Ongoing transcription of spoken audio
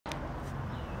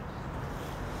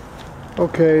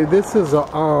Okay, this is a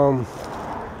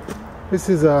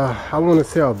I want to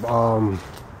say a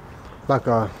like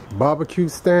a barbecue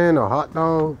stand, a hot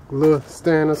dog little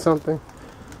stand or something,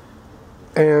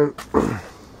 and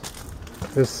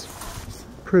it's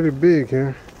pretty big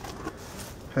here.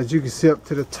 As you can see up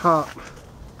to the top,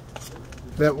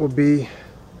 that will be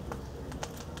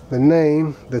the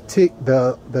name, the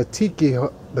tiki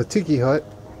hut.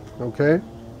 Okay.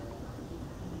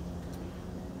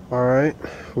 All right.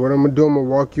 What I'm gonna do, I'm gonna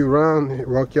walk y'all around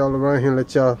here, and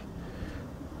let y'all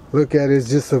look at it. It's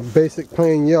just a basic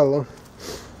plain yellow.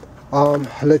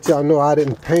 Let y'all know I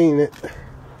didn't paint it,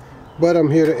 but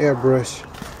I'm here to airbrush.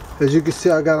 As you can see,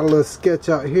 I got a little sketch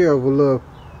out here of a little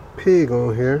pig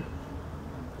on here,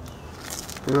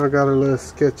 and I got a little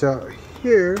sketch out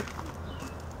here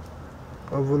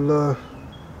of a little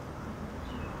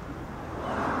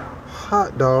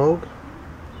hot dog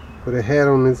with a hat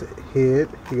on his head.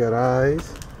 He got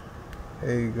eyes.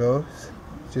 There you go.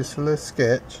 Just a little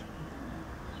sketch.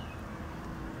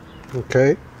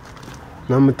 Okay.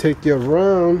 Now I'm gonna take you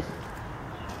around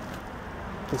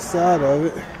the side of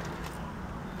it.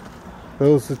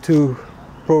 Those are two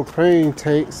propane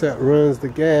tanks that runs the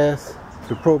gas,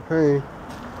 the propane.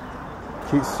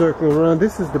 Keep circling around.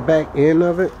 This is the back end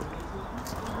of it.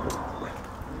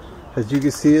 As you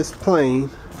can see, it's plain,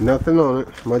 nothing on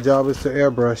it. My job is to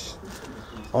airbrush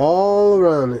all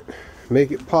around it,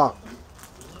 make it pop.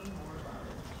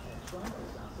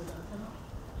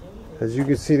 As you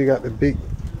can see, they got the big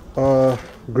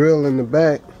grill in the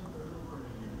back.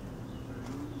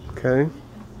 Okay.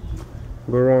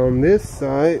 But around this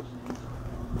side,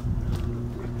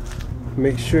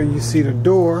 make sure you see the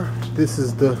door. This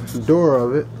is the door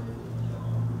of it.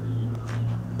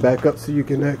 Back up so you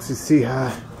can actually see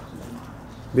how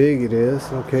big it is.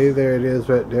 Okay, there it is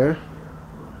right there.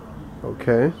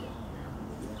 Okay.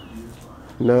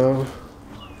 Now,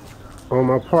 on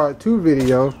my part 2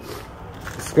 video,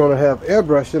 it's gonna have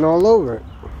airbrushing all over it.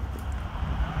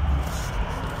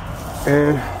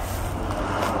 And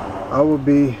I will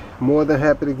be more than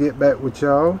happy to get back with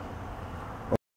y'all